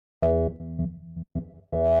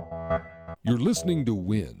You're listening to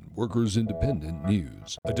WIN, Workers Independent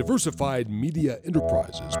News, a diversified media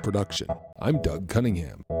enterprises production. I'm Doug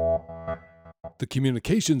Cunningham. The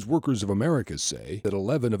Communications Workers of America say that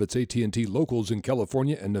 11 of its AT&T locals in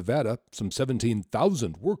California and Nevada, some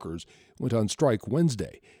 17,000 workers, went on strike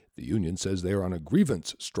Wednesday. The union says they are on a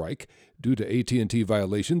grievance strike due to AT&T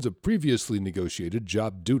violations of previously negotiated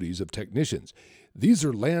job duties of technicians. These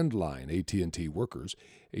are landline AT&T workers.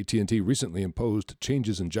 AT&T recently imposed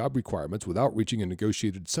changes in job requirements without reaching a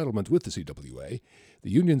negotiated settlement with the CWA. The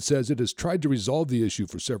union says it has tried to resolve the issue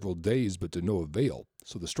for several days, but to no avail.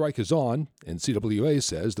 So the strike is on, and CWA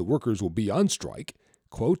says the workers will be on strike,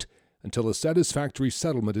 quote, until a satisfactory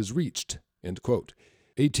settlement is reached, end quote.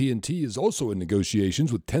 AT&T is also in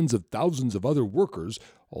negotiations with tens of thousands of other workers,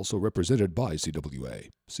 also represented by CWA.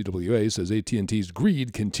 CWA says AT&T's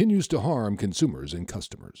greed continues to harm consumers and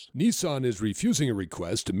customers. Nissan is refusing a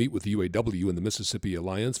request to meet with the UAW and the Mississippi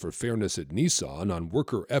Alliance for Fairness at Nissan on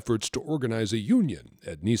worker efforts to organize a union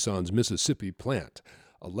at Nissan's Mississippi plant.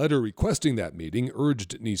 A letter requesting that meeting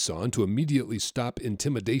urged Nissan to immediately stop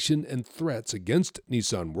intimidation and threats against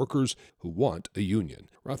Nissan workers who want a union.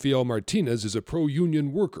 Rafael Martinez is a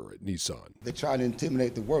pro-union worker at Nissan. They try to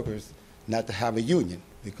intimidate the workers not to have a union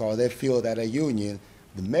because they feel that a union,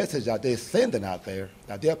 the message that they're sending out there,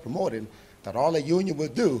 that they're promoting, that all a union will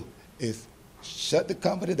do is shut the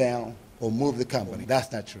company down or move the company.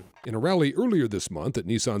 That's not true. In a rally earlier this month at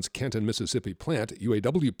Nissan's Canton, Mississippi plant,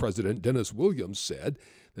 UAW President Dennis Williams said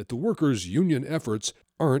that the workers' union efforts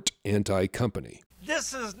aren't anti-company.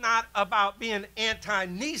 This is not about being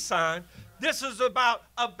anti-Nissan. This is about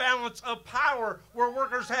a balance of power where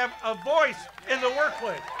workers have a voice in the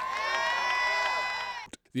workplace.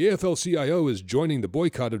 The AFL-CIO is joining the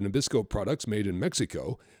boycott of Nabisco products made in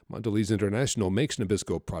Mexico. Mondelez International makes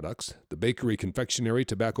Nabisco products. The Bakery, Confectionery,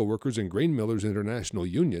 Tobacco Workers, and Grain Millers International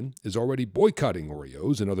Union is already boycotting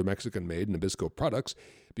Oreos and other Mexican-made Nabisco products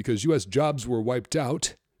because U.S. jobs were wiped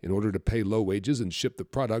out in order to pay low wages and ship the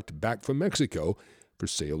product back from Mexico for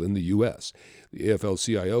sale in the U.S. The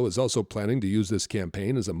AFL-CIO is also planning to use this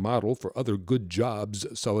campaign as a model for other good jobs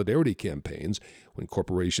solidarity campaigns when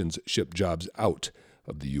corporations ship jobs out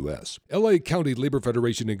of the U.S. L.A. County Labor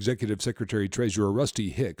Federation Executive Secretary Treasurer Rusty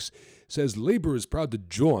Hicks says labor is proud to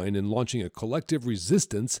join in launching a collective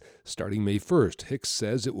resistance starting May 1st. Hicks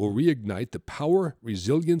says it will reignite the power,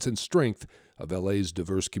 resilience, and strength of L.A.'s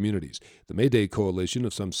diverse communities. The May Day coalition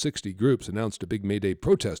of some 60 groups announced a big May Day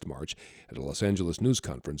protest march at a Los Angeles news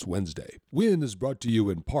conference Wednesday. WIN is brought to you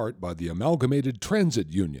in part by the Amalgamated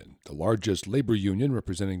Transit Union, the largest labor union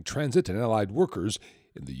representing transit and allied workers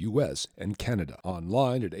in the U.S. and Canada.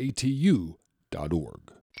 Online at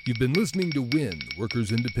atu.org. You've been listening to WIN,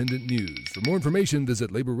 Workers Independent News. For more information,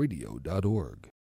 visit laborradio.org.